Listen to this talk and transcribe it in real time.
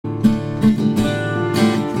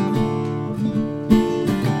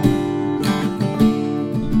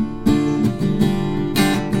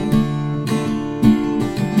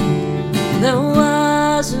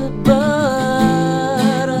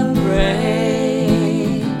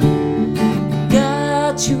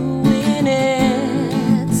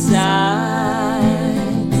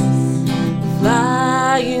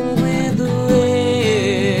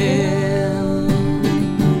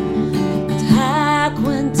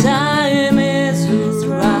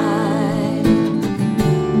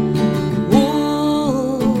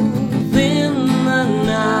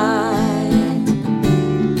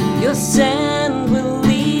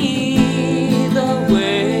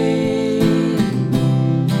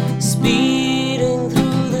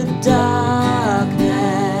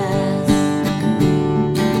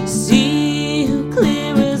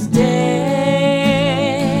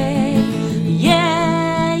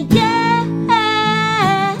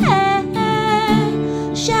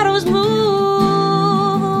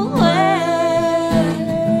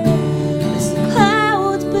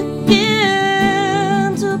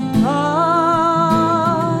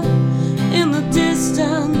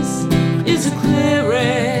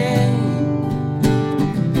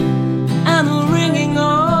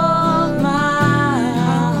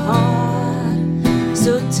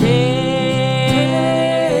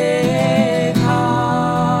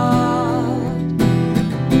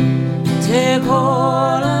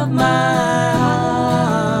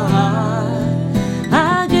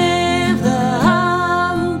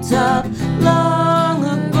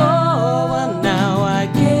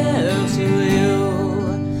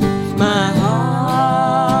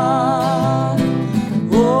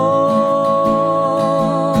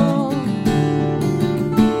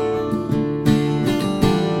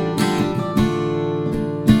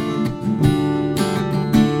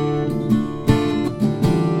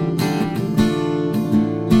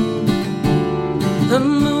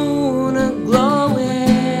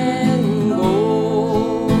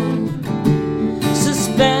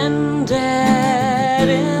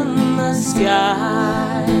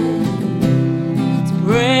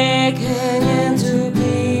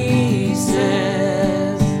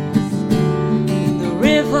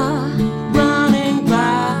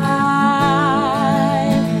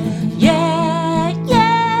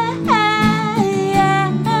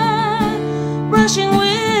rushing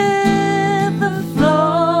with the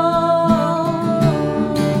flow.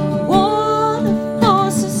 Water for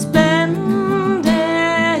suspended,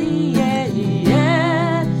 yeah,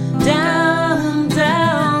 yeah. Down,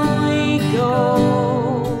 down we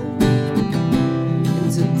go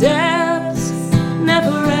into depths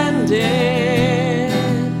never ending.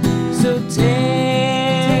 So take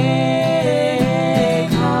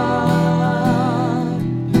heart,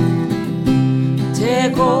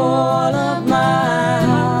 take all of my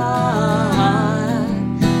heart.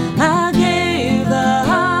 I gave the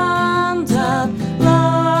hand up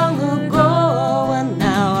long ago, and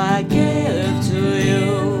now I give to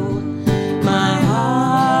you my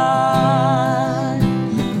heart.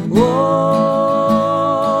 Whoa.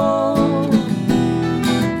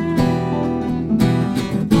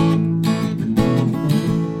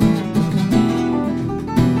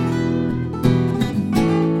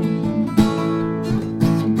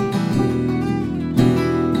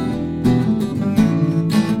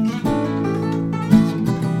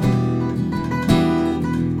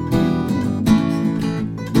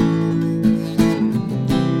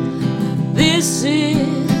 This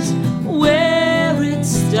is where it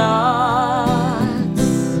starts,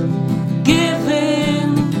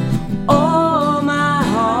 giving all my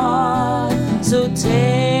heart. So take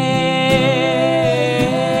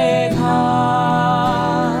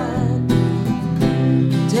heart,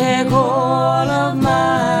 take all of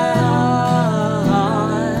my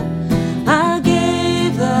heart. I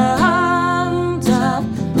gave the hand up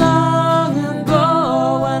long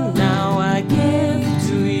ago, and now I give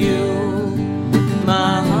to you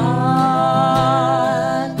my heart.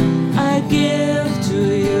 I give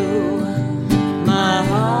to you my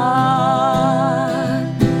heart.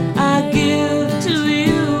 I give to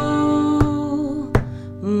you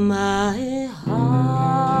my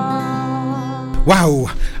heart.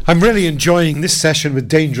 Wow, I'm really enjoying this session with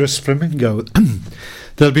Dangerous Flamingo.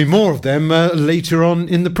 There'll be more of them later on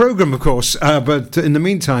in the programme, of course. But in the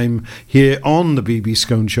meantime, here on the BB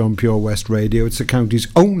Skone Show on Pure West Radio, it's the county's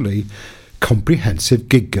only comprehensive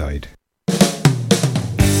gig guide.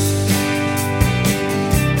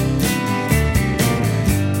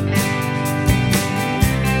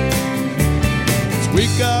 Let's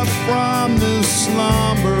wake up from this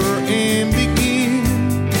slumber and begin.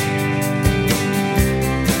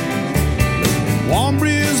 Warm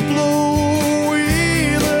breeze blow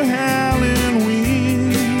away the howling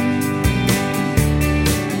wind.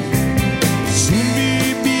 Soon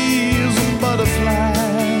be bees and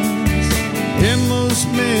butterflies, endless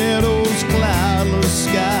meadows, cloudless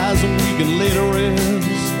skies, and we can lay to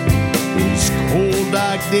rest those cold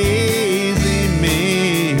dark days.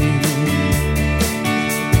 Amen.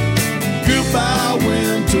 Goodbye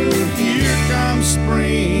winter, here comes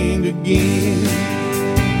spring again.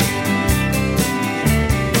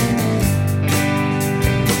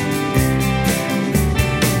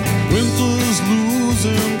 Winter's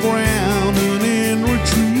losing ground and in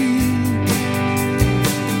retreat.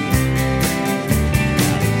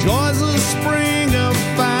 Joys of spring have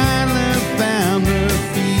finally found their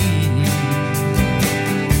feet.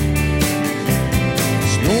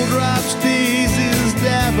 Snowdrops, daisies,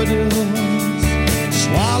 daffodils,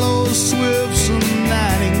 swallows, swifts, and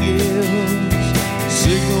nightingales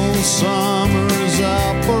signal summer's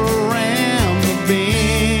up around the bend.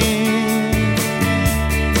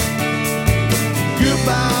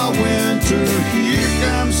 Goodbye winter, here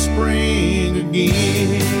comes spring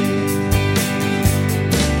again.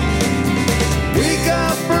 Wake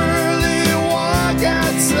up early, walk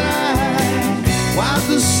outside, wipe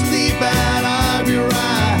the sleep out of your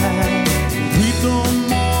eye. Greet the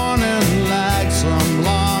morning like some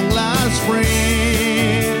long lost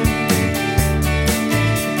friend.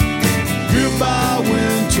 Goodbye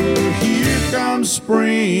winter, here comes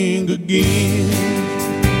spring again.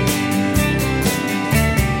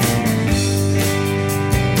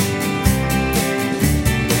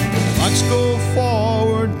 Clocks go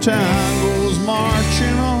forward, time goes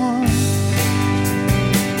marching on.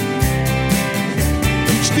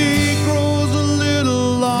 Each day grows a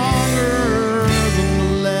little longer than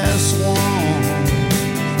the last one.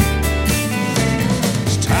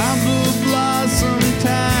 It's time to blossom,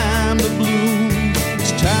 time to bloom.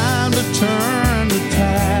 It's time to turn the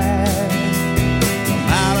tide. Come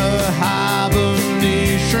out of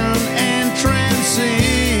hibernation and transcend.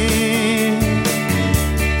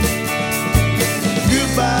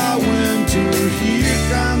 Goodbye winter, here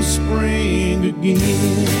comes spring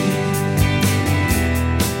again.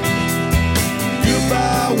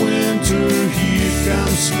 Goodbye winter, here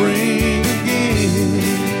comes spring again.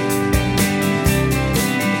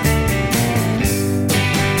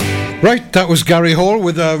 Right, that was Gary Hall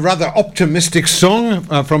with a rather optimistic song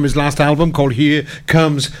from his last album called Here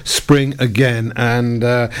Comes Spring Again. And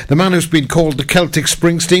the man who's been called the Celtic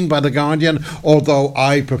Springsteen by The Guardian, although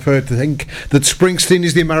I prefer to think that Springsteen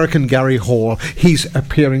is the American Gary Hall. He's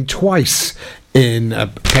appearing twice in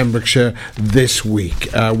Pembrokeshire this week.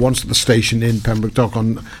 Once at the station in Pembroke Dock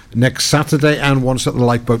on next Saturday and once at the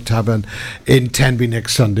Lifeboat Tavern in Tenby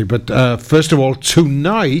next Sunday. But first of all,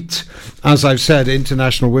 tonight, as I've said,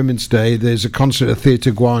 International Women's Day, there's a concert at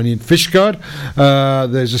Theatre Gwani in Fishguard.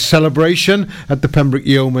 There's a celebration at the Pembroke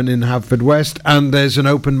Yeoman in Haverfordwest, and there's an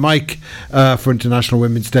open mic for International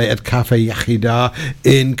Women's Day at Cafe Yachida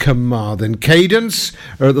in Carmarthen. Cadence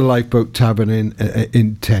are at the Lifeboat Tavern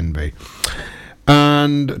in Tenby.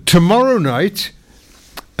 And tomorrow night,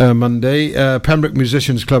 Monday, Pembroke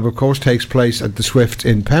Musicians Club, of course, takes place at the Swift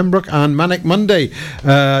in Pembroke, and Manic Monday,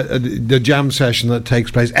 the jam session that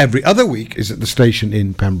takes place every other week, is at the station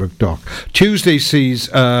in Pembroke Dock. Tuesday sees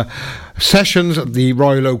sessions at the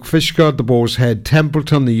Royal Oak Fishguard, the Boar's Head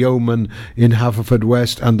Templeton, the Yeoman in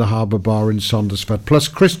Haverfordwest, and the Harbour Bar in Saundersfoot. Plus,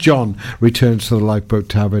 Chris John returns to the Lifeboat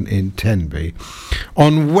Tavern in Tenby.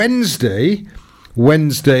 On Wednesday,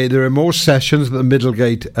 there are more sessions at the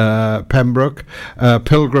Middlegate, Pembroke,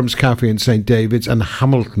 Pilgrim's Cafe in St David's, and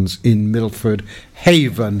Hamilton's in Milford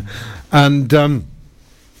Haven. And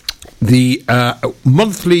the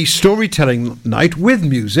monthly storytelling night with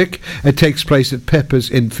music, it takes place at Pepper's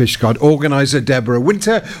in Fishguard. Organiser Deborah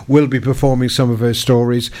Winter will be performing some of her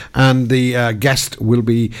stories, and the guest will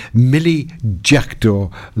be Millie Jackdaw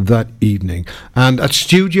that evening. And at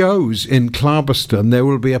Studios in Clarbeston, there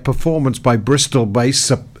will be a performance by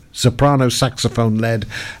Bristol-based soprano saxophone-led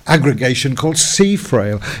aggregation called Sea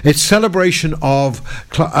Frail. It's celebration of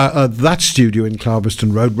that studio in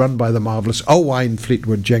Clarbeston Road, run by the marvellous Owain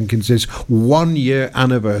Fleetwood Jenkins's 1 year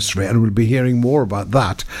anniversary, and we'll be hearing more about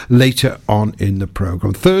that later on in the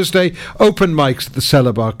programme. Thursday, open mics at the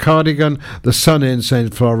Cellar Bar Cardigan, the Sun in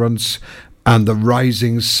St Florence, and the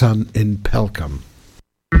Rising Sun in Pelham.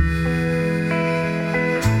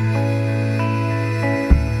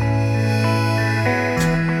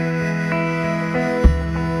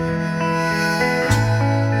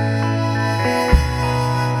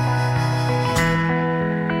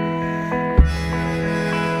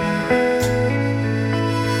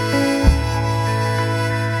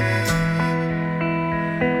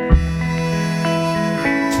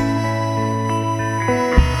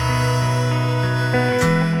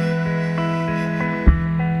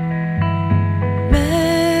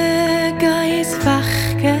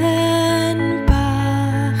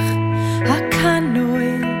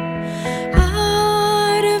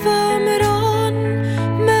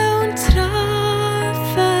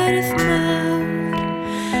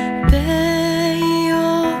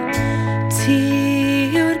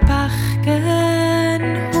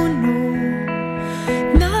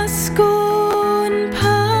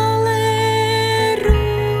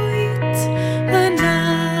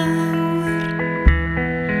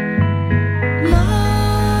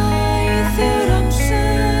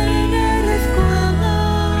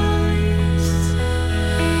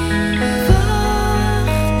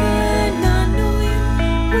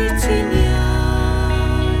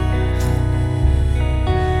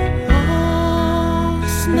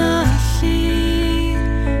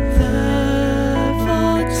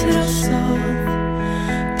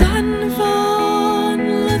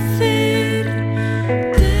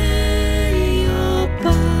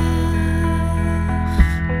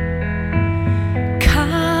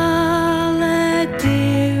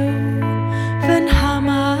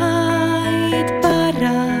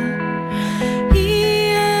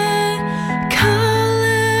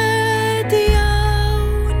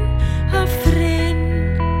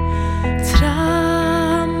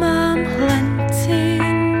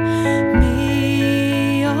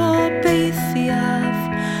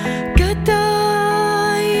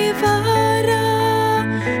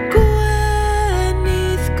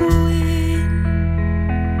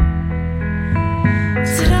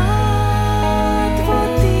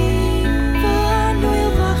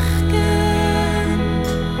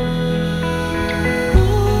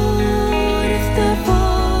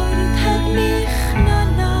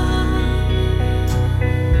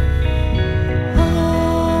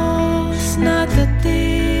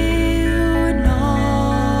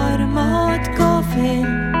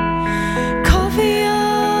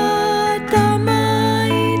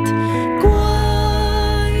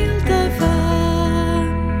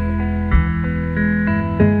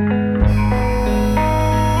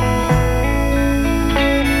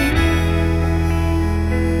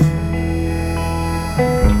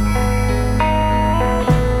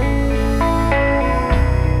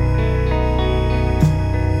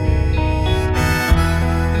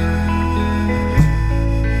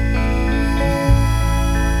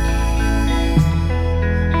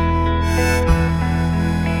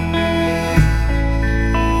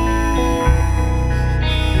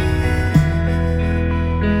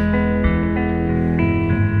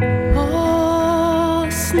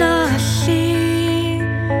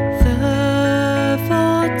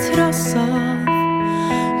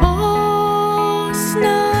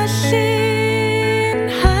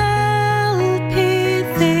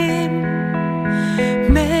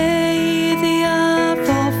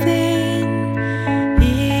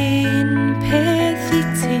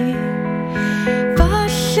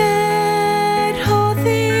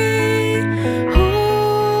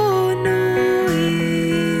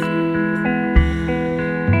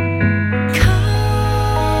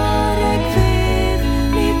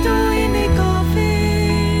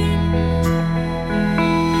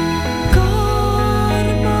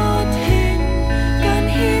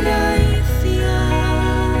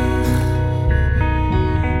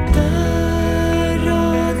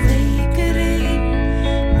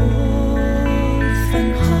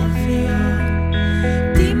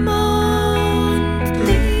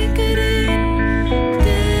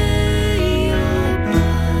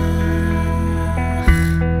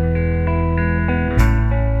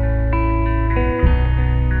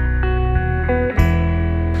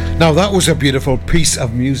 Now that was a beautiful piece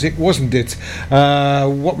of music, wasn't it?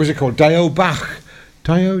 What was it called? Dio Bach.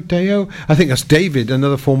 Dio? I think that's David,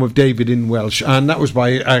 another form of David in Welsh. And that was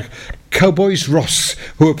by Cowboys Ross,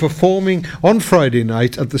 who are performing on Friday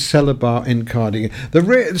night at the Cellar Bar in Cardigan.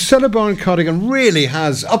 The Cellar Bar in Cardigan really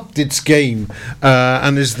has upped its game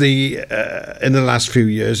and is in the last few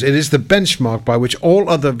years, it is the benchmark by which all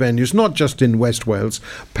other venues, not just in West Wales,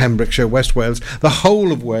 Pembrokeshire, West Wales, the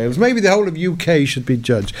whole of Wales, maybe the whole of UK should be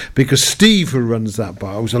judged, because Steve, who runs that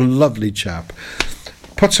bar, was a lovely chap,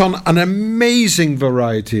 puts on an amazing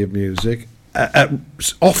variety of music,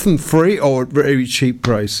 often free or at very cheap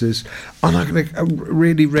prices, on a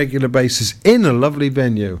really regular basis in a lovely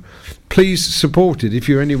venue. Please support it if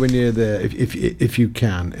you're anywhere near there, if you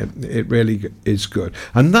can. It really is good.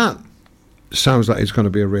 And that sounds like it's going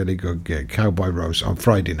to be a really good gig. Cowboy Roast on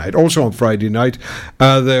Friday night. Also on Friday night,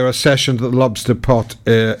 there are sessions at the Lobster Pot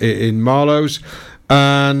in Marlowe's,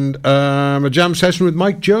 and a jam session with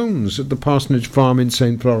Mike Jones at the Parsonage Farm in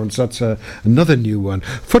St Florence. That's another new one.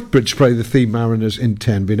 Footbridge play the Theme Mariners in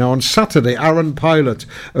Tenby. Now on Saturday, Aaron Pilot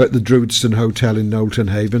at the Druidston Hotel in Knowlton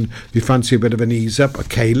Haven. If you fancy a bit of an ease up, a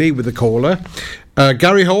Kaylee with a caller.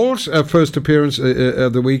 Gary Hall's first appearance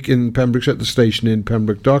of the week in Pembrokeshire at the station in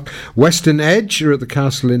Pembroke Dock. Western Edge are at the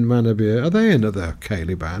Castle in Manorbier. Are they another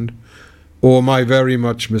Kaylee band? Or am I very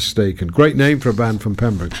much mistaken? Great name for a band from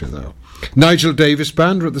Pembrokeshire, though. Nigel Davis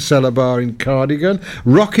Band are at the Cellar Bar in Cardigan.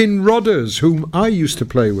 Rockin' Rodders, whom I used to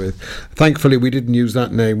play with. Thankfully, we didn't use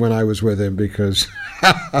that name when I was with him because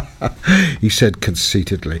he said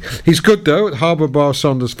conceitedly. He's good, though, at Harbour Bar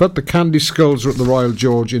Saundersfoot. The Candy Skulls are at the Royal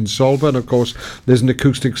George in Solva. And, of course, there's an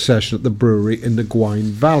acoustic session at the brewery in the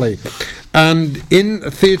Gwaun Valley. And in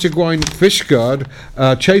Theatre Gwaun Fishguard,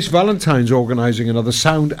 Chase Valentine's organising another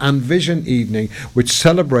Sound and Vision evening, which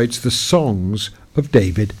celebrates the songs of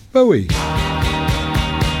David Bowie.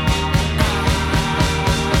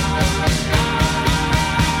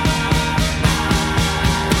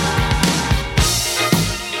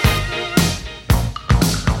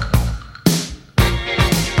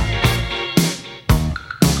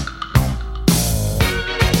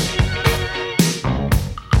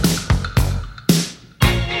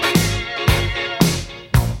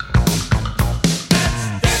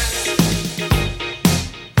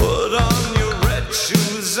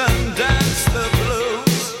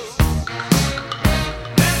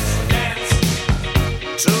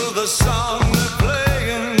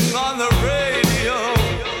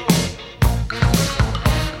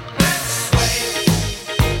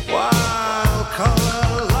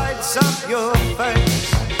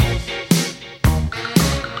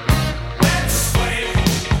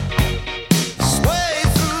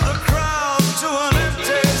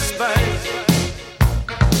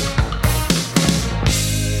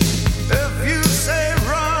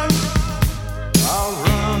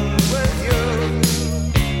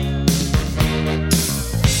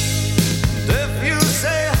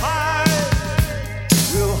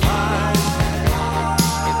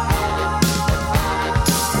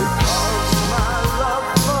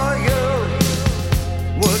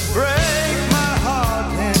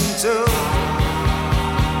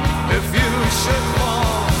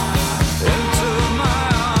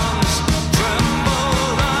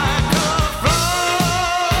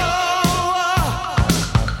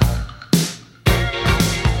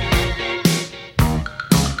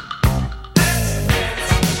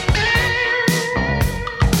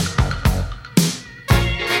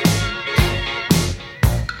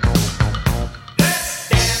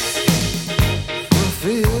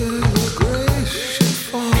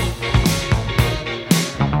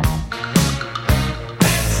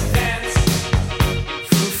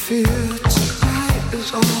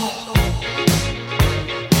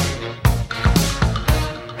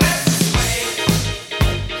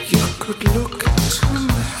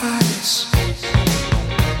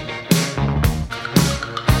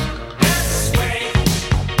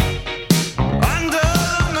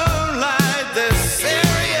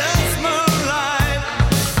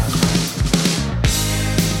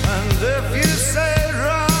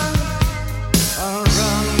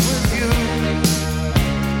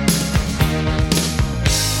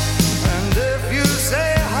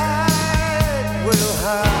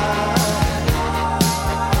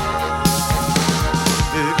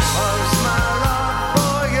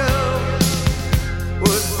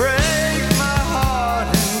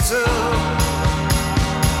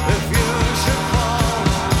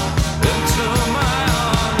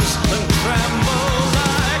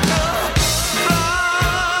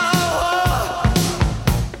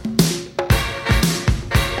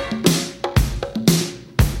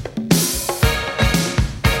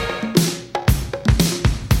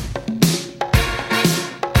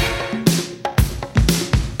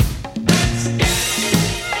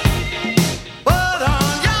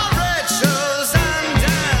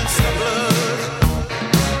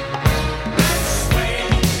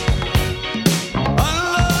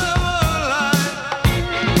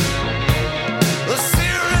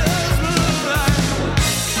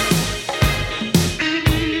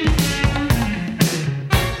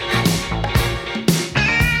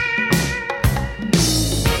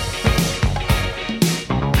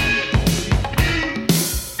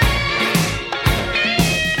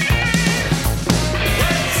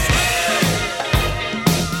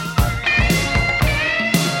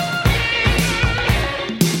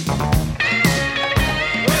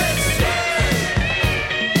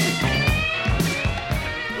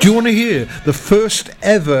 Do you want to hear the first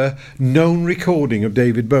ever known recording of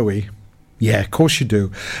David Bowie? Yeah, of course you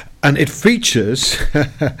do. And it features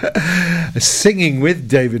singing with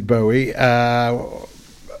David Bowie,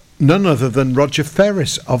 none other than Roger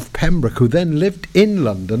Ferris of Pembroke, who then lived in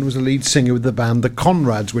London, was the lead singer with the band The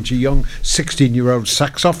Conrads, which a young 16-year-old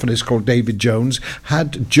saxophonist called David Jones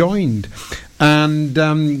had joined.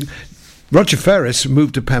 And Roger Ferris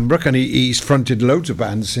moved to Pembroke, and he's fronted loads of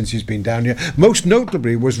bands since he's been down here. Most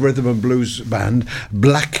notably was rhythm and blues band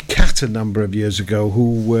Black Cat a number of years ago,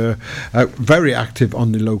 who were very active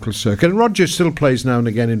on the local circuit. And Roger still plays now and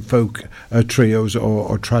again in folk trios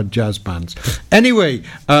or trad jazz bands. Anyway,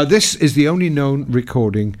 this is the only known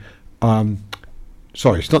recording.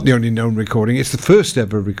 Sorry, it's not the only known recording. It's the first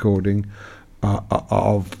ever recording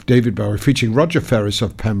of David Bowie featuring Roger Ferris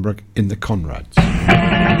of Pembroke in the Conrads.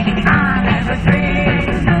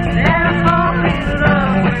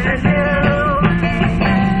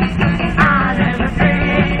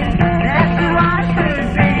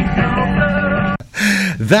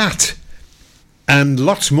 That and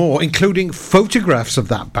lots more, including photographs of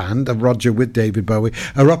that band, of Roger with David Bowie,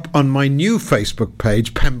 are up on my new Facebook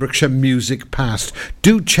page, Pembrokeshire Music Past.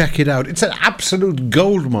 Do check it out. It's an absolute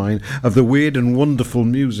goldmine of the weird and wonderful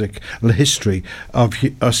music history of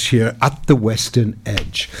us here at the Western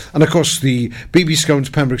Edge. And of course, the BB Skone's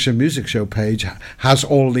Pembrokeshire Music Show page has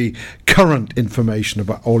all the current information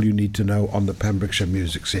about all you need to know on the Pembrokeshire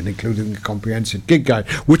music scene, including the comprehensive gig guide,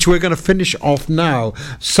 which we're going to finish off now,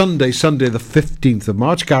 Sunday the 15th of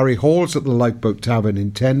March. Gary Hall's at the Lifeboat Tavern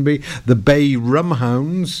in Tenby, the Bay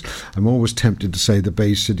Rumhounds, I'm always tempted to say the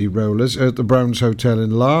Bay City Rollers, at the Browns Hotel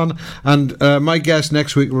in Larne, and my guest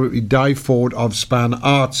next week will be Di Ford of Span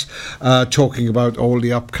Arts, talking about all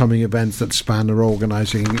the upcoming events that Span are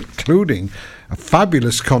organising, including a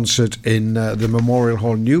fabulous concert in the Memorial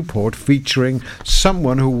Hall Newport featuring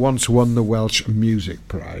someone who once won the Welsh Music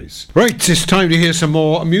Prize. Right, it's time to hear some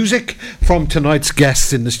more music from tonight's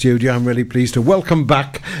guests in the studio. I'm really pleased to welcome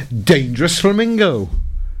back Dangerous Flamingo.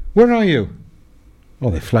 Where are you?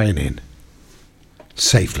 Oh, they're flying in.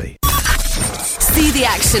 Safely. See the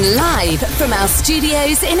action live from our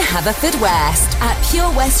studios in Haverfordwest at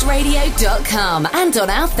purewestradio.com and on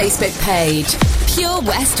our Facebook page, Pure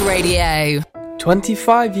West Radio.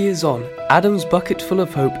 25 years on, Adam's Bucketful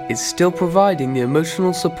of Hope is still providing the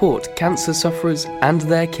emotional support cancer sufferers and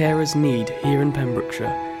their carers need here in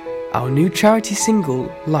Pembrokeshire. Our new charity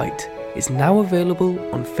single, Light, is now available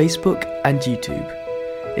on Facebook and YouTube.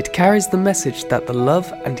 It carries the message that the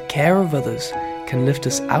love and care of others can lift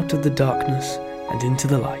us out of the darkness and into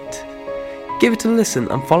the light. Give it a listen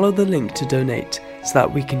and follow the link to donate so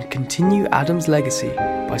that we can continue Adam's legacy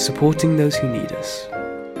by supporting those who need us.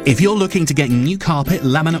 If you're looking to get new carpet,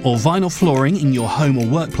 laminate or vinyl flooring in your home or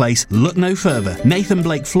workplace, look no further. Nathan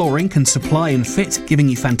Blake Flooring can supply and fit, giving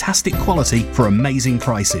you fantastic quality for amazing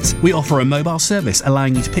prices. We offer a mobile service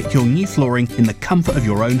allowing you to pick your new flooring in the comfort of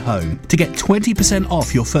your own home. To get 20%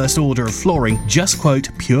 off your first order of flooring, just quote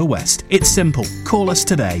Pure West. It's simple. Call us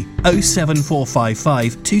today,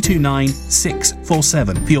 07455 229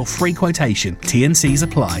 647 for your free quotation. T&Cs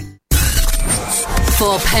apply.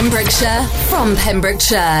 For Pembrokeshire, from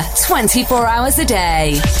Pembrokeshire, 24 hours a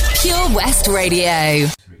day. Pure West Radio.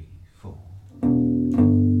 3, 4.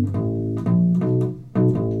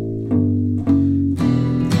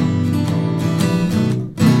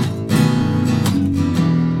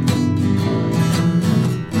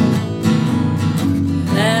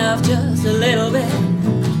 Laugh just a little bit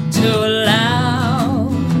too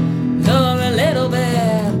loud, or a little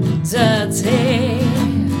bit dirty.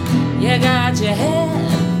 You got your head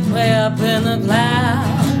way up in the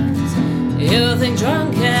clouds. You think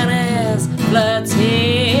drunken is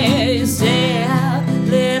flirty. You stay out a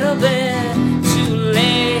little bit too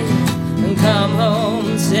late and come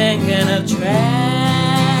home thinking of trash.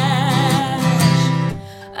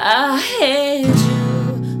 I hate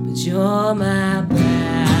you, but you're my bride.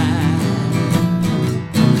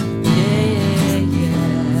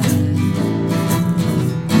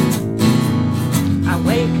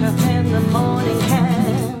 Wake up in the morning,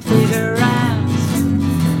 can't figure out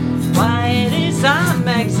why it is I'm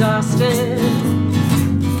exhausted.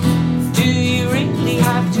 Do you really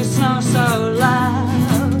have to snore so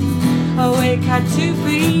loud? Awake at 2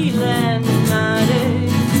 feeling united.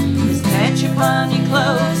 There's ketchup on your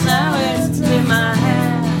clothes, now it's in my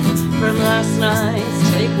hair from last night's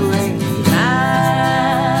takeaway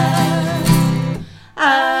night.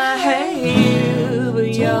 I hate you, but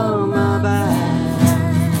you're my bride.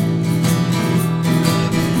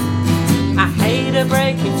 I hate to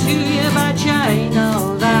break it to you, but you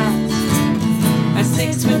know that a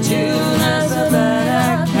 6'2" is a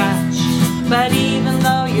better cat.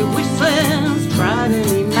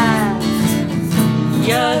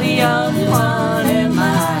 the only one in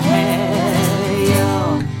my head.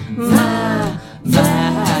 You're my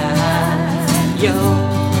bad. You're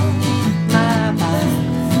my bad.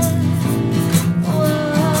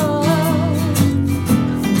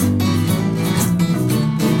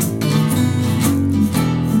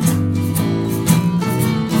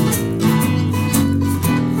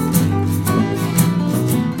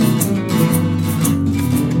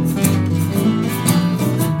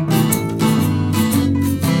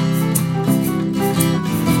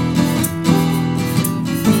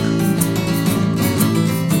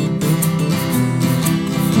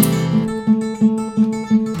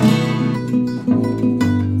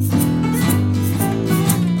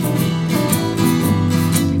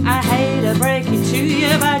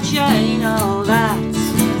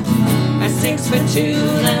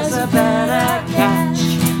 There's a better catch,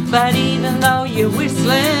 but even though your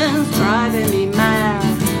whistling's driving me mad,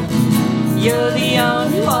 you're the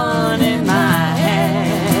only one in my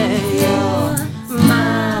head. You're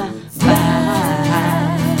my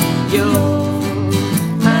bad. You're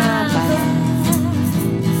my bad.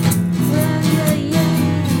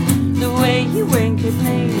 The way you wink at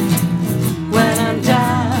me when I'm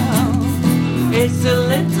down, it's a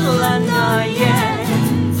little annoying.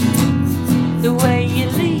 The way you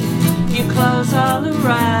leave your clothes all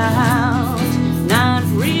around, not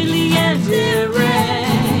really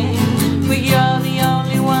endearing, but you're the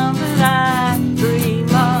only one that I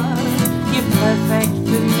dream of. You're perfect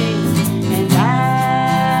for me, and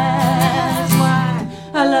that's why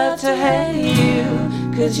I love to hate you,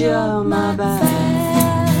 'cause you're my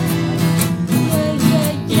bad.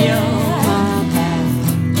 You're my bad.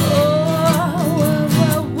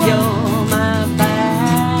 You're my bad.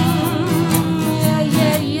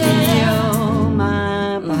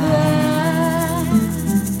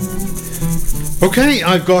 Okay,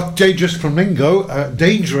 I've got Dangerous Flamingo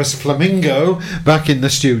back in the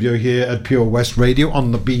studio here at Pure West Radio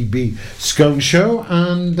on the BB Skone Show,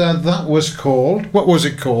 and that was called, what was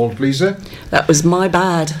it called, Lisa? That was My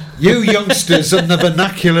Bad. You youngsters and the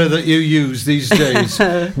vernacular that you use these days,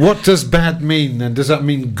 what does bad mean, and does that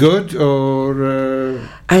mean good or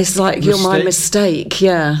it's like you're my mistake,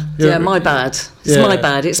 yeah, my bad. It's my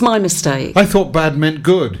bad, it's my mistake. I thought bad meant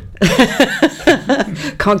good.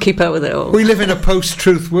 Can't keep up with it all. We live in a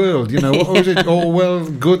post-truth world, you know. What was it? Oh, well,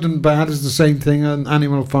 good and bad is the same thing on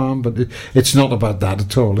Animal Farm, but it's not about that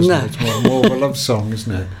at all, is it? It's more of a love song,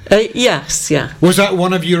 isn't it? Yes, yeah. Was that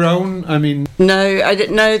one of your own? I mean... No, I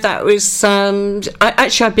didn't know that was...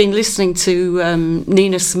 I've been listening to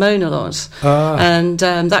Nina Simone a lot, and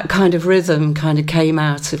that kind of rhythm kind of came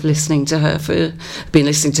out of listening to her. I've been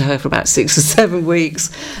listening to her for about 6 or 7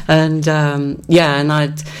 weeks, and and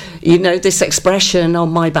I'd... You know, this expression, oh,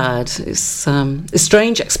 my bad, is a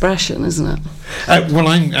strange expression, isn't it? Well,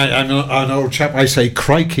 I'm an old chap. I say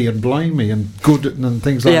crikey and blimey and good and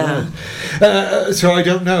things like that. So I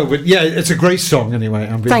don't know. But, yeah, it's a great song anyway.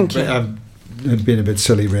 Thank you. I'm being a bit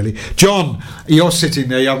silly, really. John, you're sitting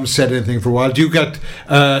there. You haven't said anything for a while. Do you get...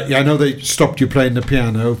 I know they stopped you playing the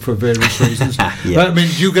piano for various reasons. Yeah. I mean,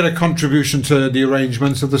 do you get a contribution to the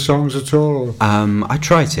arrangements of the songs at all? I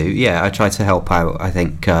try to, I try to help out. I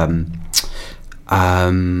think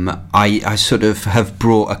I sort of have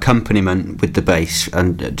brought accompaniment with the bass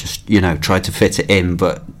and just, try to fit it in,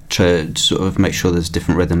 but to sort of make sure there's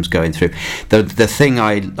different rhythms going through. The thing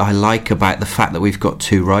I like about the fact that we've got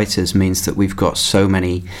two writers means that we've got so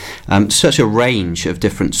many, such a range of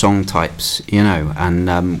different song types,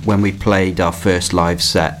 and when we played our first live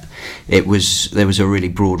set, there was a really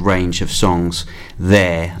broad range of songs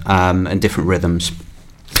there, and different rhythms,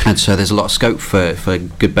 and so there's a lot of scope for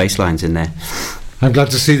good bass lines in there. I'm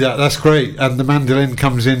glad to see that. That's great. And the mandolin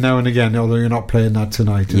comes in now and again, although you're not playing that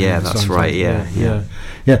tonight. Yeah, that's right. Yeah.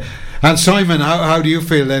 And Simon, how do you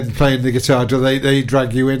feel then playing the guitar? Do they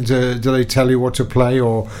drag you into? Do they tell you what to play,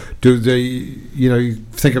 or do they, you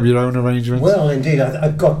think of your own arrangements? Well, indeed,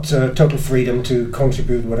 I've got total freedom to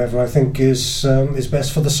contribute whatever I think is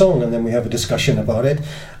best for the song, and then we have a discussion about it.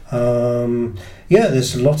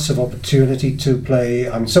 There's lots of opportunity to play.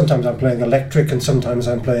 Sometimes I'm playing electric, and sometimes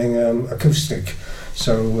I'm playing acoustic.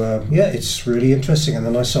 So it's really interesting, and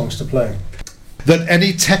they're nice songs to play. That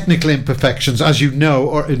any technical imperfections, as you know,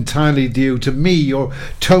 are entirely due to me, your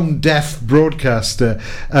tone-deaf broadcaster.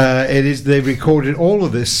 They recorded all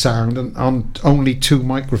of this sound on only 2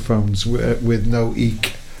 microphones with no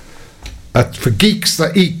eek. For geeks,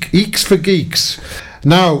 eeks for geeks.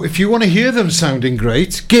 Now, if you want to hear them sounding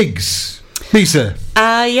great, gigs. Lisa.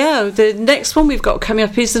 Yeah, the next one we've got coming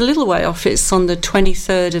up is a little way off. It's on the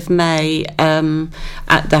 23rd of May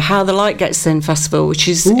at the How the Light Gets In Festival, which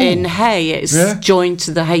is in Hay. It's joined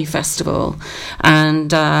to the Hay Festival.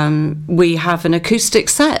 And we have an acoustic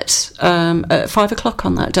set at 5 o'clock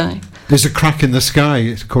on that day. There's a crack in the sky,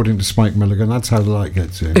 according to Spike Milligan. That's how the light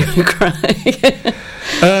gets in.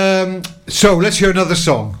 So let's hear another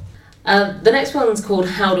song. The next one's called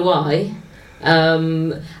How Do I?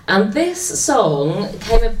 And this song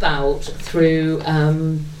came about through a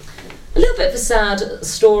little bit of a sad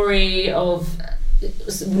story of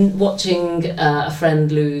watching a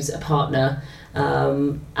friend lose a partner,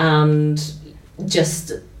 and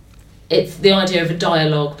just it's the idea of a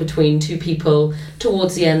dialogue between two people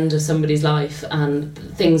towards the end of somebody's life and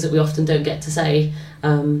things that we often don't get to say,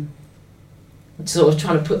 sort of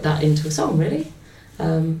trying to put that into a song, really.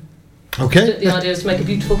 Okay. The idea is to make a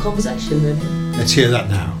beautiful conversation, really. Let's hear that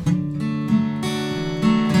now.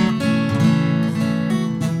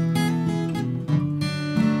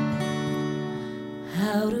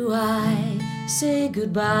 How do I say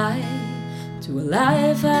goodbye to a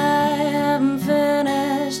life I haven't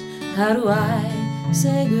finished? How do I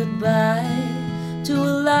say goodbye to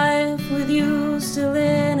a life with you still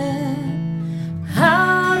in it?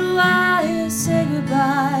 How do I say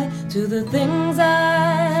goodbye to the things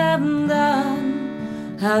I haven't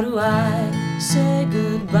done? How do I say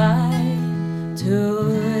goodbye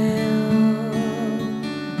to you?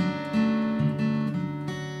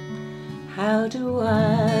 How do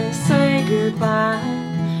I say goodbye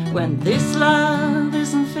when this love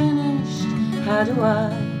isn't finished? How do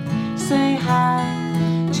I say hi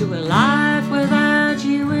to a life without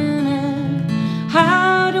you in it?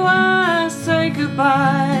 How do I say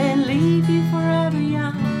goodbye and leave you forever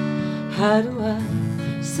young? How do I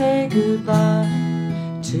say goodbye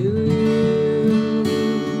to you?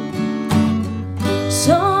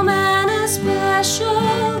 So many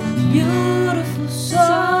special, beautiful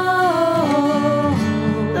souls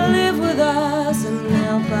live with us and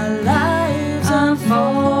help our lives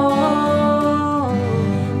unfold.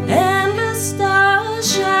 Endless stars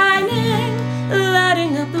shining,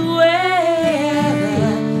 lighting up the way.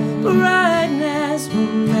 Brightness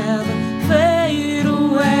will never fade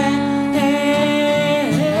away.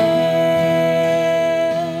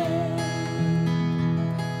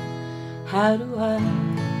 How do I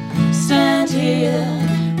stand here?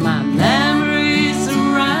 My memories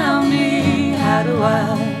surround me. How do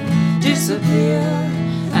I disappear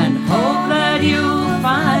and hope that you'll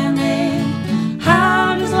find me?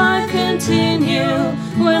 How does life continue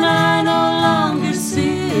when I no longer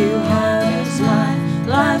see you? How does my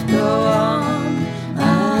life go on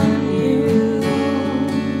and you?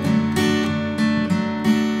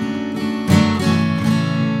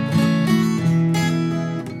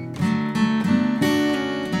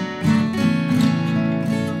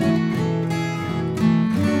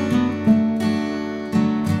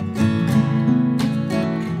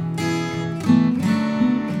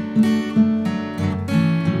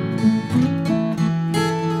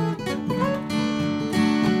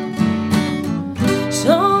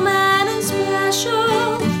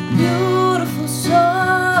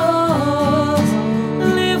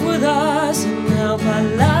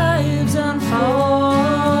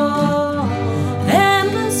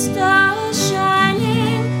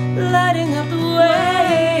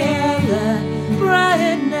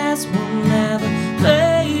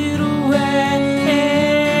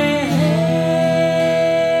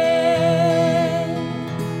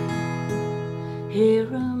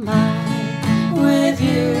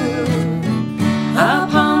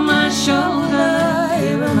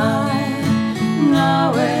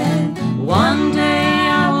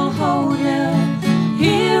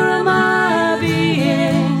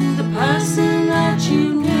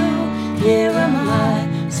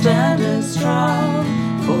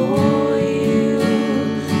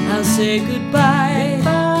 Say goodbye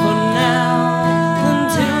for now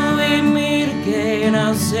until we meet again.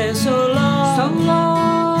 I'll say so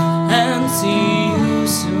long, and see you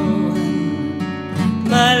soon.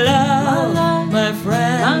 My love, my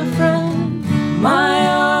friend, my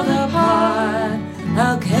other part.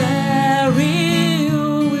 I'll carry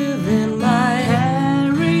you within my heart.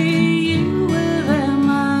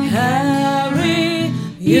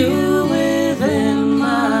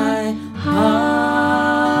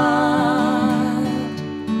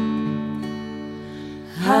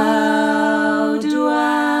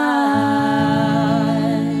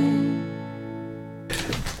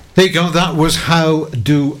 There you go, that was How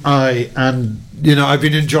Do I, and I've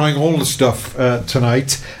been enjoying all the stuff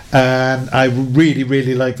tonight, and I really,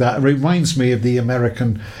 really like that. It reminds me of the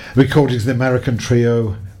American recordings, the American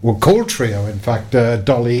trio, well, called trio, in fact,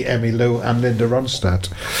 Dolly, Emmylou, and Linda Ronstadt.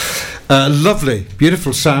 Lovely,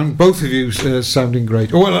 beautiful sound. Both of you sounding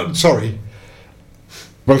great. Oh, well, sorry.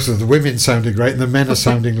 Both of the women sounding great, and the men are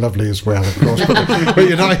sounding lovely as well, of course. But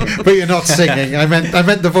you're not singing. I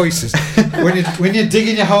meant the voices. When you're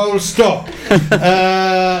digging your hole, stop.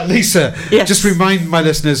 Lisa, yes. Just remind my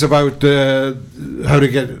listeners about how to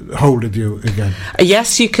get hold of you again.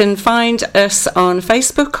 Yes, you can find us on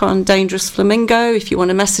Facebook on Dangerous Flamingo if you want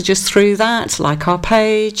to message us through that, like our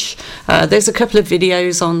page. There's a couple of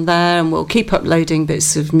videos on there, and we'll keep uploading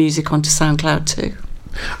bits of music onto SoundCloud too.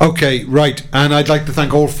 Okay, right, and I'd like to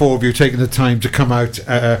thank all four of you taking the time to come out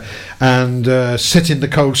and sit in the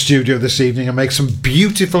cold studio this evening and make some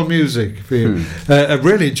beautiful music for you. I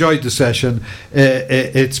really enjoyed the session.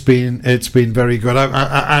 It's been very good.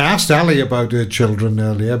 I asked Ali about her children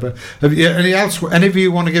earlier, but any of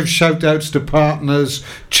you want to give shout outs to partners,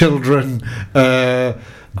 children,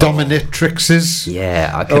 dominatrixes?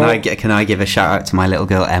 Yeah, can I give a shout out to my little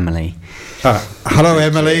girl Emily? Hello,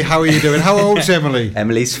 Emily. How are you doing? How old's Emily?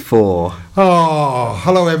 Emily's 4. Oh,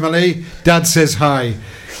 hello, Emily. Dad says hi.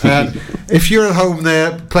 If you're at home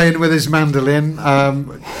there playing with his mandolin,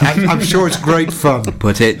 I'm sure it's great fun.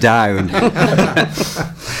 Put it down.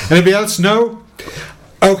 Anybody else? No?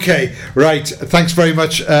 Okay, right. Thanks very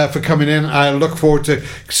much for coming in. I look forward to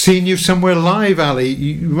seeing you somewhere live, Ali.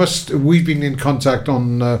 We've been in contact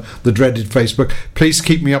on the dreaded Facebook. Please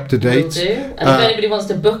keep me up to date. Will do. And if anybody wants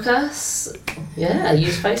to book us,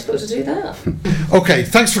 use Facebook to do that. Okay,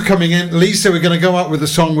 thanks for coming in. Lisa, we're going to go out with a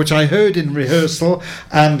song which I heard in rehearsal,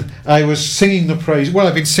 and I was singing the praise. Well,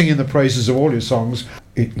 I've been singing the praises of all your songs,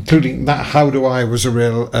 including that How Do I was a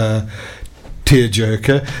real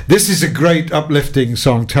tearjerker. This is a great uplifting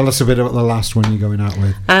song. Tell us a bit about the last one you're going out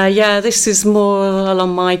with. This is more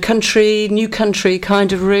along my new country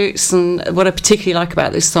kind of roots, and what I particularly like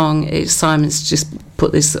about this song is Simon's just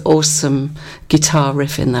put this awesome guitar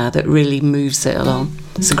riff in there that really moves it along.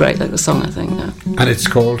 It's a great little song, I think. And it's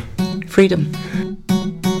called? Freedom.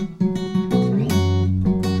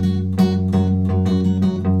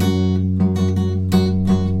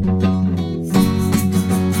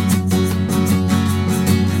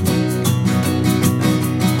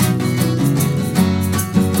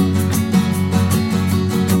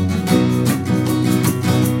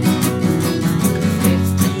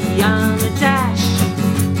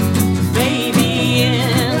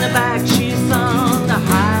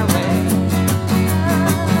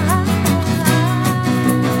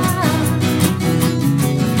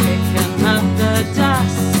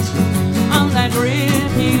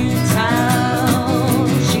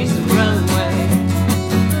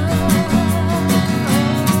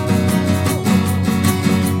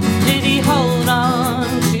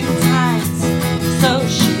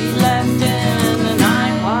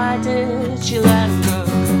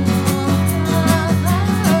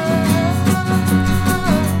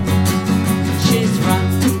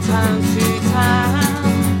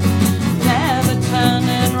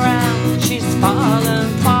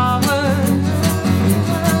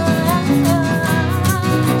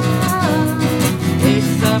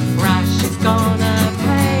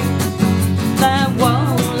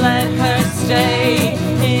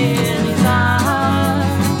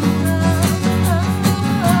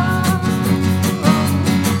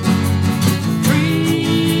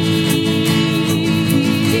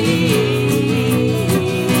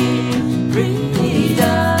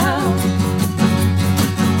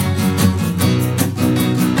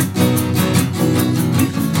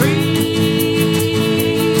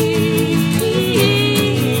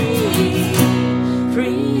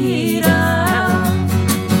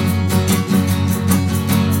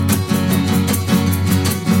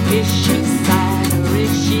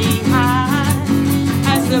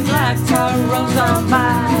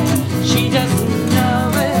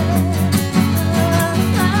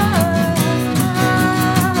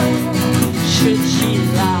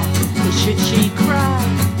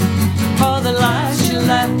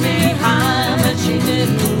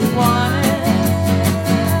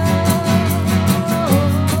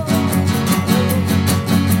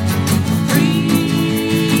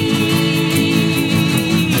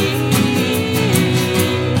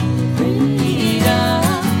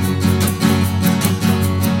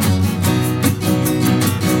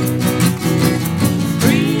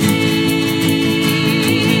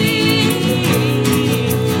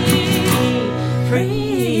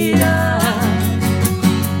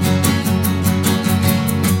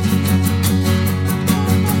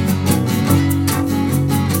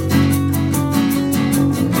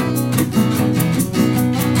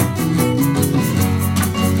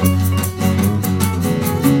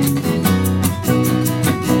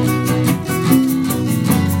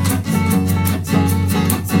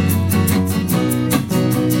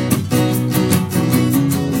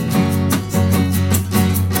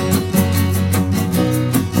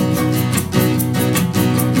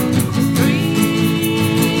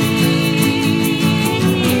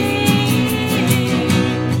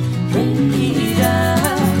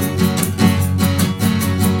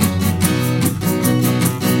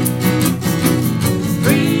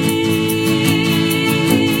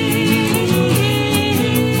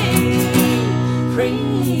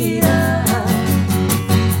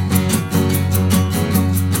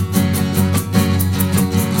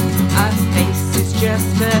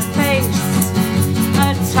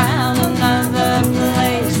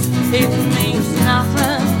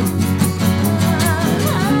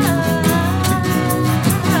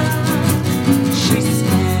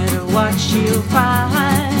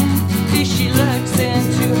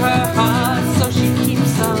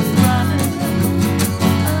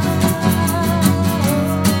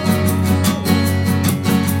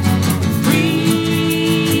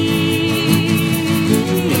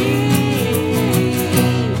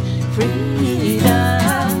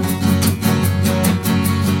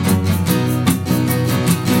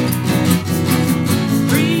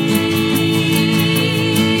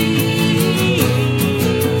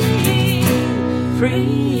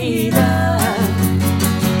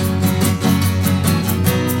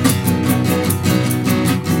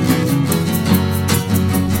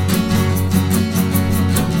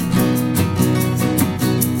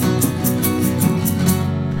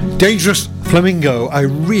 Dangerous Flamingo, I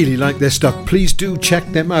really like their stuff. Please do check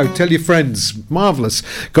them out. Tell your friends. Marvellous.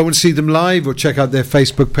 Go and see them live or check out their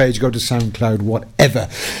Facebook page. Go to SoundCloud, whatever.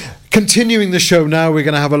 Continuing the show now, we're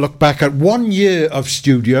going to have a look back at 1 year of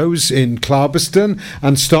studios in Clarbeston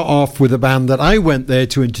and start off with a band that I went there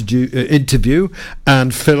to interview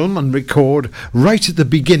and film and record right at the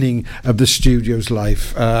beginning of the studio's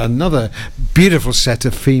life. Another beautiful set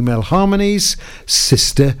of female harmonies,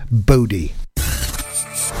 Sister Bodie.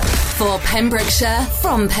 For Pembrokeshire,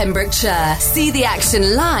 from Pembrokeshire. See the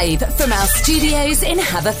action live from our studios in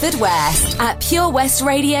Haverfordwest at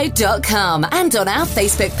purewestradio.com and on our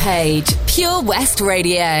Facebook page, Pure West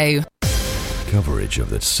Radio. Coverage of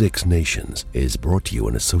the Six Nations is brought to you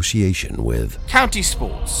in association with County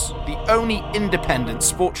Sports, the only independent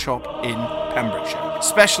sports shop in Pembrokeshire,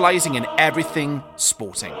 specialising in everything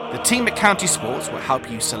sporting. The team at County Sports will help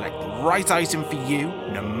you select the right item for you,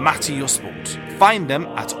 no matter your sport. Find them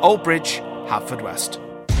at Old Bridge, Haverfordwest.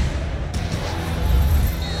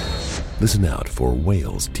 Listen out for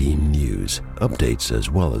Wales team news, updates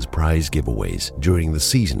as well as prize giveaways during the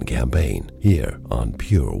season campaign here on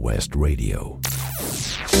Pure West Radio.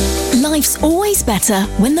 Life's always better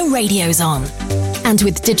when the radio's on. And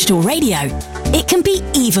with digital radio, it can be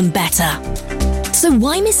even better. So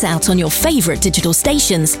why miss out on your favourite digital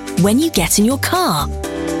stations when you get in your car?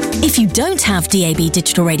 If you don't have DAB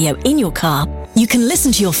digital radio in your car, you can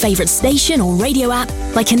listen to your favourite station or radio app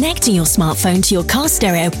by connecting your smartphone to your car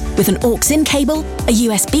stereo with an aux-in cable, a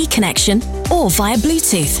USB connection, or via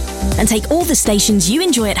Bluetooth, and take all the stations you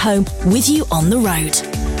enjoy at home with you on the road.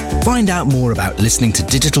 Find out more about listening to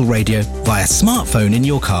digital radio via smartphone in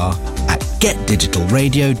your car at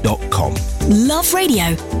getdigitalradio.com. Love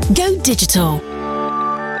radio. Go digital.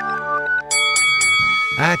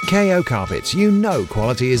 At KO Carpets, you know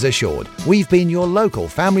quality is assured. We've been your local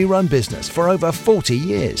family-run business for over 40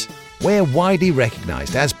 years. We're widely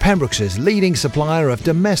recognised as Pembrokeshire's leading supplier of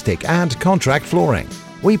domestic and contract flooring.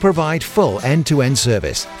 We provide full end-to-end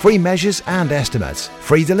service, free measures and estimates,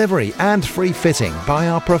 free delivery and free fitting by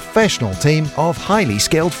our professional team of highly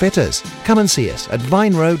skilled fitters. Come and see us at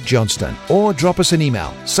Vine Road, Johnston, or drop us an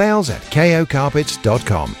email,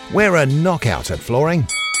 sales@kocarpets.com. We're a knockout at flooring.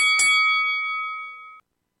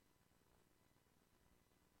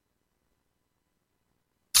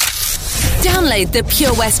 Download the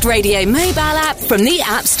Pure West Radio mobile app from the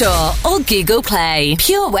App Store or Google Play.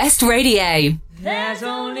 Pure West Radio. There's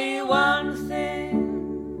only one thing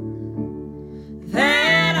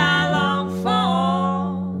that I long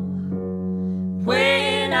for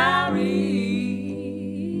when I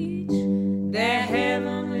reach the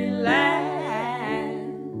heavenly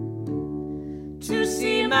land, to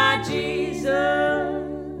see my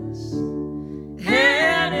Jesus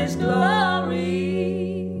and His glory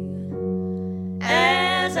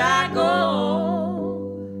as I go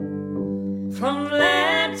from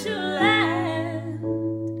land to land.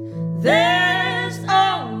 There's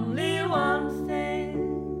only one thing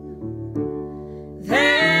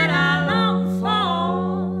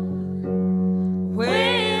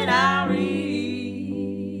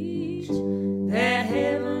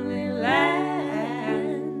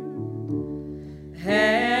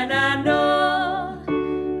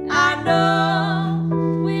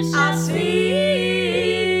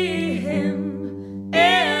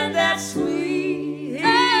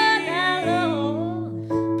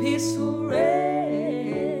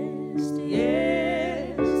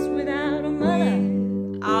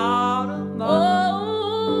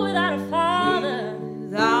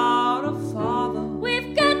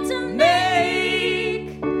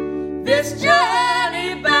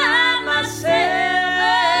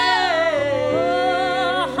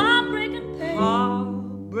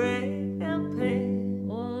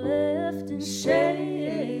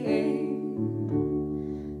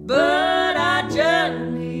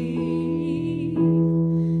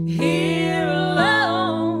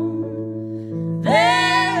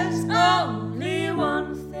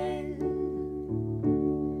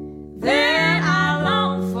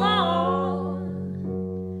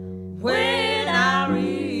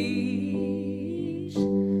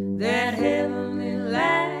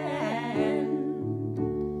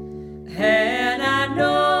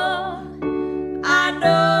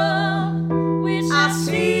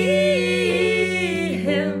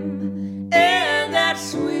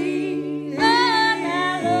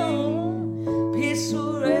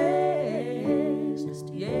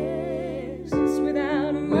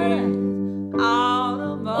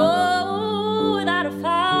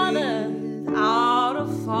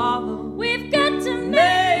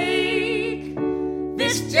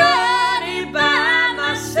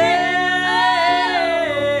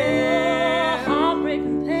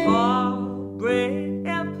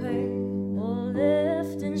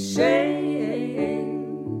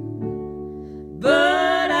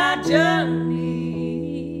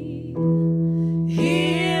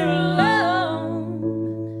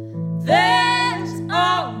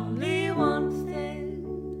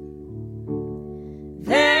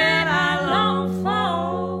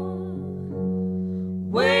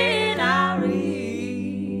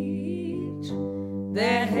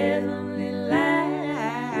their heavenly land.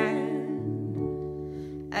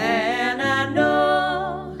 And I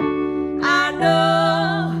know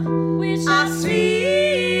I see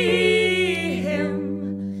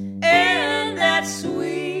him in that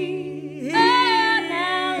sweet and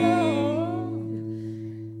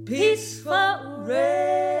peaceful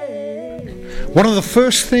rain. One of the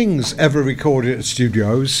first things ever recorded at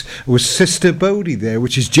studios was Sister Bodie there,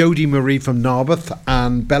 which is Jodie Marie from Narberth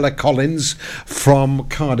and Bella Collins from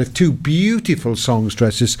Cardiff. Two beautiful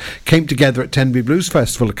songstresses came together at Tenby Blues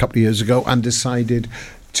Festival a couple of years ago and decided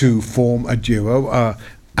to form a duo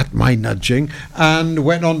at my nudging, and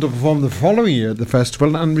went on to perform the following year at the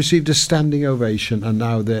festival and received a standing ovation, and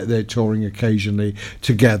now they're touring occasionally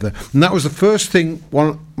together. And that was the first thing,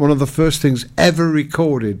 one of the first things ever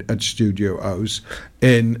recorded at Studio O's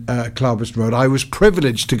in Clarbeston Road. I was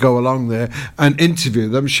privileged to go along there and interview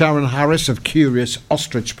them. Sharon Harris of Curious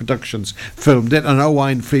Ostrich Productions filmed it, and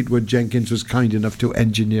Owain Fleetwood Jenkins was kind enough to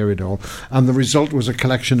engineer it all. And the result was a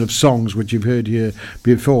collection of songs which you've heard here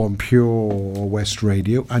before on Pure West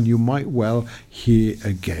Radio, and you might well hear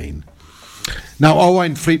again. Now,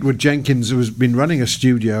 Owain Fleetwood Jenkins has been running a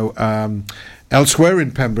studio elsewhere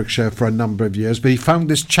in Pembrokeshire for a number of years, but he found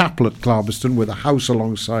this chapel at Clarbeston with a house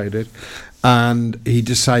alongside it, and he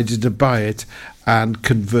decided to buy it and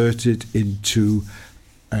convert it into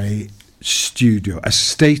a studio, a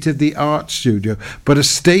state-of-the-art studio, but a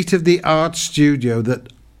state-of-the-art studio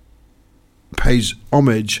that pays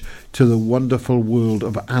homage to the wonderful world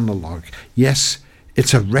of analog. Yes,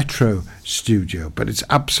 it's a retro studio, but it's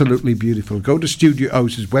absolutely beautiful. Go to Studio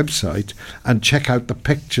O's website and check out the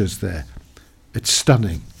pictures there. It's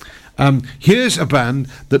stunning. Here's a band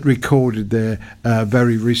that recorded there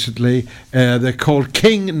very recently. They're called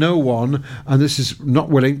King No One, and this is Not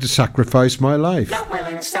Willing to Sacrifice My Life. Not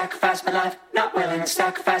willing to sacrifice my life. Not willing to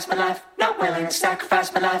sacrifice my life. Not willing to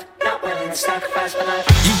sacrifice my life. Not willing to sacrifice my life.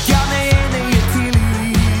 You got me in the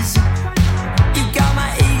Achilles. You got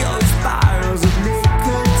my ego spirals of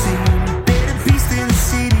nicotine. Been a beast in the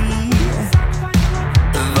city.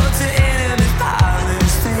 The vote to enemies,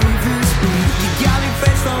 violence favors me. You got me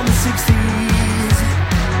fresh from the 60s.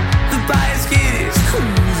 The bias kid is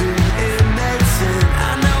cruising in medicine.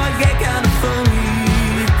 I know I get kind of funny.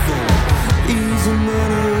 Easy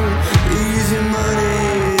money, easy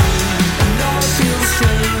money. I know it feels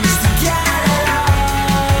strange to get it on.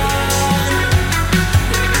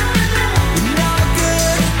 No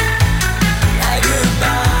good at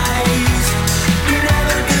goodbyes. You're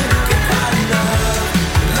never gonna get hot enough.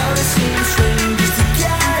 Though it seems strange to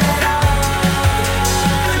get it on.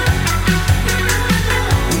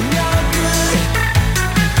 No good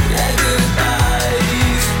at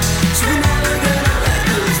goodbyes. So we're never gonna let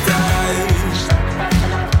this die.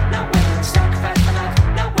 Not willing to sacrifice my life.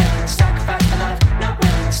 Not willing to sacrifice my life. Not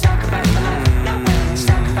willing to sacrifice my life. Not willing to sacrifice my life. Not willing to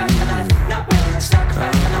sacrifice my life. Not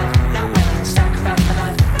willing to sacrifice my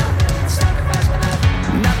life. Not willing to sacrifice my life.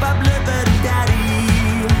 Not by blood, but a daddy.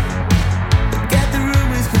 Get the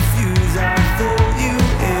rumors confused. I fill you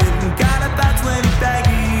in. Got about 20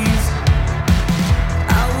 baggies.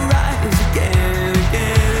 I'll rise again,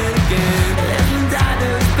 again, and again. Let them die,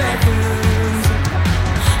 those beckons.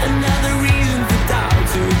 Another reason for doubt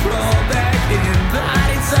to crawl back in. But I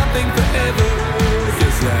need something forever.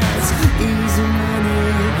 Yes, that's easy money,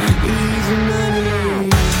 easy money.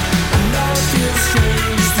 I know it feels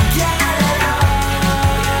strange to get it on.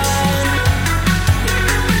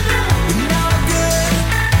 No good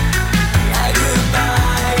at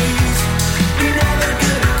goodbyes. You're never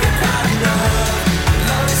gonna get hot enough.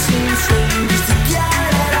 Though it seems strange to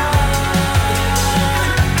get it on.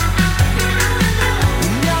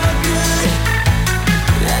 No good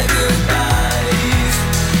at goodbyes.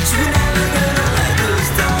 So we're never gonna let this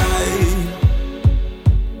die.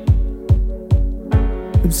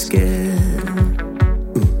 I'm scared.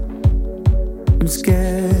 I'm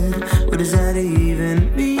scared. What does that even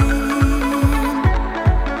mean?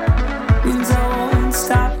 Means I won't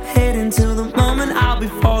stop heading till the moment I'll be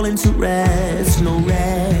falling to rest. No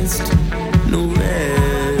rest, no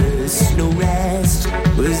rest, no rest.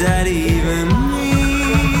 What does that even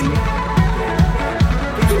mean?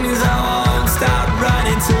 Means I won't stop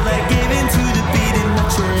running till I give in to the beat in my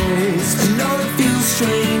chest. I know it feels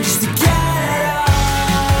strange to get it on.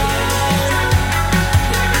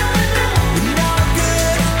 No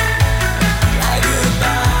good at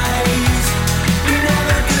goodbyes. You're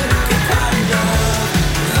never gonna get hot enough.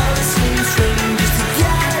 Though it seems strange to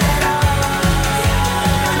get it on.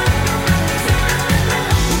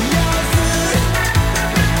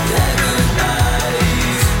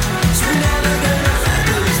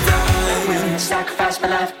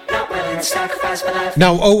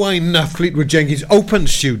 Now, Owain Fleetwood Jenkins opened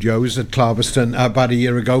studios at Clarbeston about a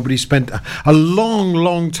year ago, but he spent a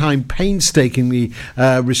long time painstakingly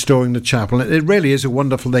restoring the chapel. It really is a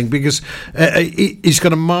wonderful thing because he's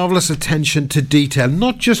got a marvellous attention to detail,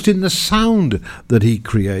 not just in the sound that he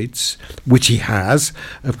creates, which he has,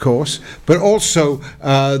 of course, but also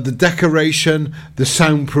the decoration, the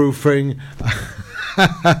soundproofing,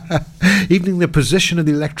 even the position of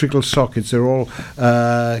the electrical sockets. They're all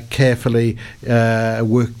carefully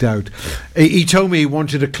worked out. He told me he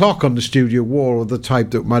wanted a clock on the studio wall of the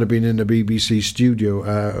type that might have been in a BBC studio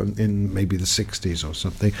in maybe the 60s or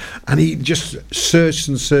something, and he just searched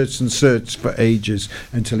for ages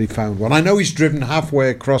until he found one. I know he's driven halfway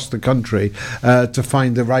across the country to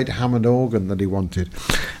find the right Hammond organ that he wanted.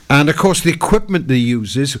 And of course the equipment that he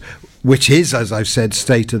uses, which is, as I've said,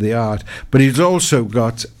 state-of-the-art, but he's also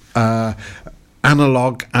got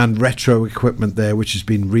analogue and retro equipment there, which has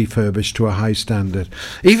been refurbished to a high standard.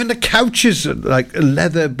 Even the couches are like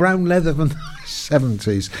leather, brown leather from the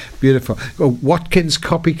 70s. Beautiful. Watkins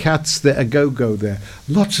copycats, a go-go there.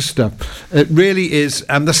 Lots of stuff. It really is.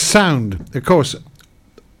 And the sound, of course,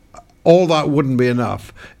 all that wouldn't be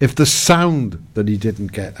enough if the sound that he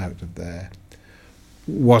didn't get out of there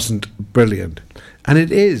wasn't brilliant. And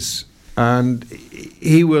it is. And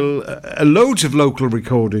he will loads of local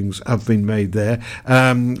recordings have been made there.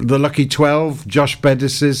 The Lucky 12, Josh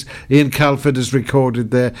Bedis's, Ian Calford has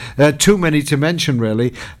recorded there. Too many to mention,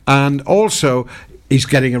 really. And also he's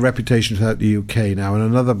getting a reputation throughout the UK now, and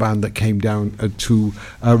another band that came down to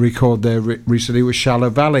record there recently was Shallow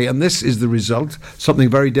Valley, and this is the result, something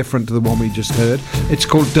very different to the one we just heard. It's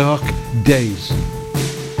called Dark Days.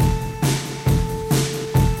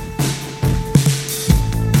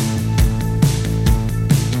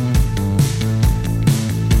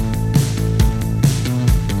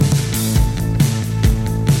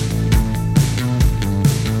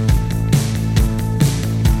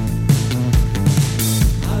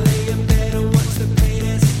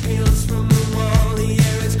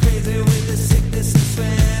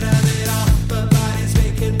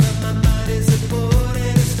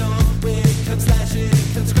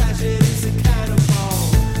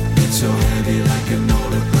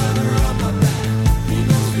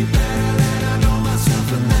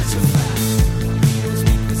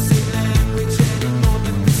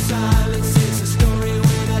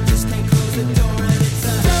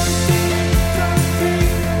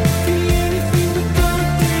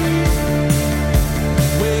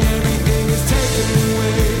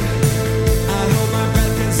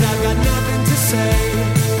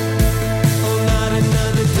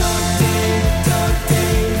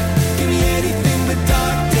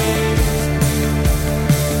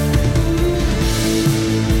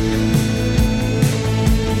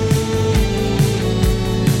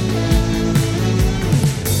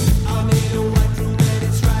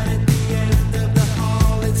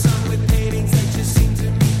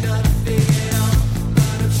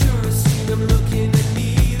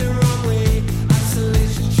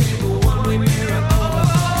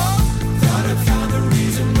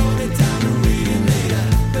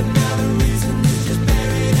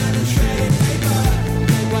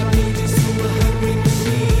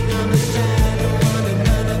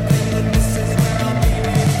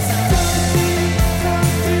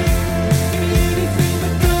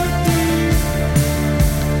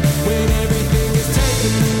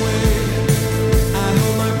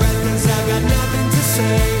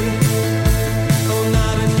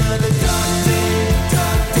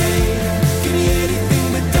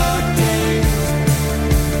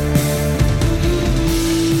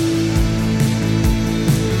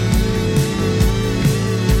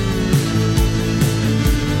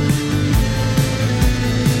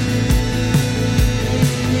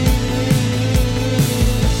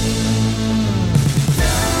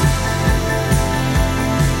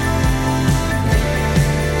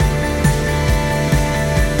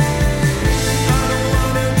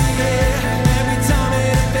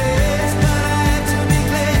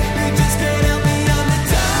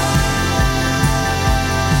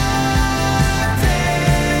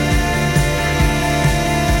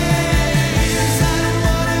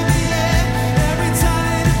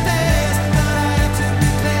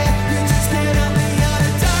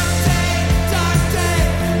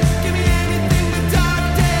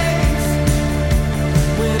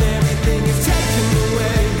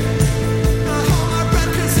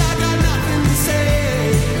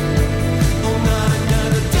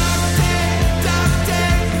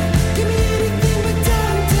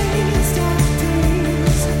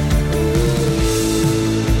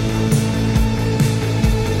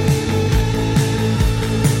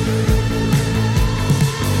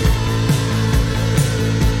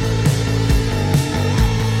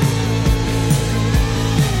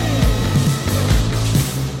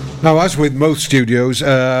 Now, as with most studios,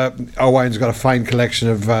 Owain's got a fine collection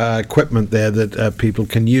of equipment there that people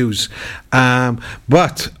can use.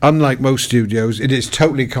 But unlike most studios, it is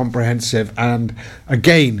totally comprehensive and,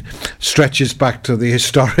 again, stretches back to the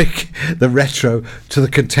historic, the retro, to the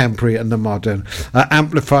contemporary and the modern.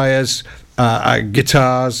 Amplifiers,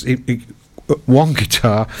 guitars. One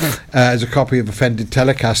guitar is a copy of a Fender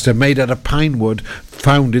Telecaster made out of pine wood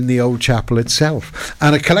found in the old chapel itself,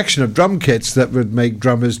 and a collection of drum kits that would make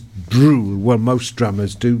drummers drool. Well, most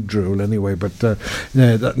drummers do drool anyway, but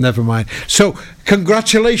never mind. So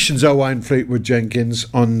congratulations, Owain Fleetwood Jenkins,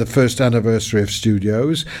 on the first anniversary of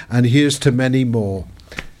studios, and here's to many more.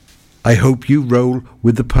 I hope you roll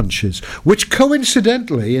with the punches, which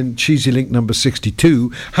coincidentally in Cheesy Link number 62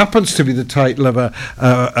 happens to be the title of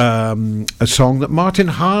a song that Martin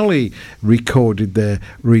Harley recorded there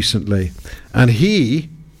recently, and he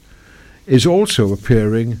is also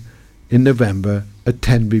appearing in November at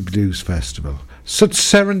Tenby Blues Festival. Such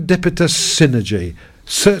serendipitous synergy,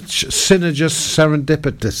 such synergous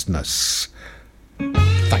serendipitousness.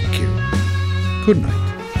 Thank you. Good night.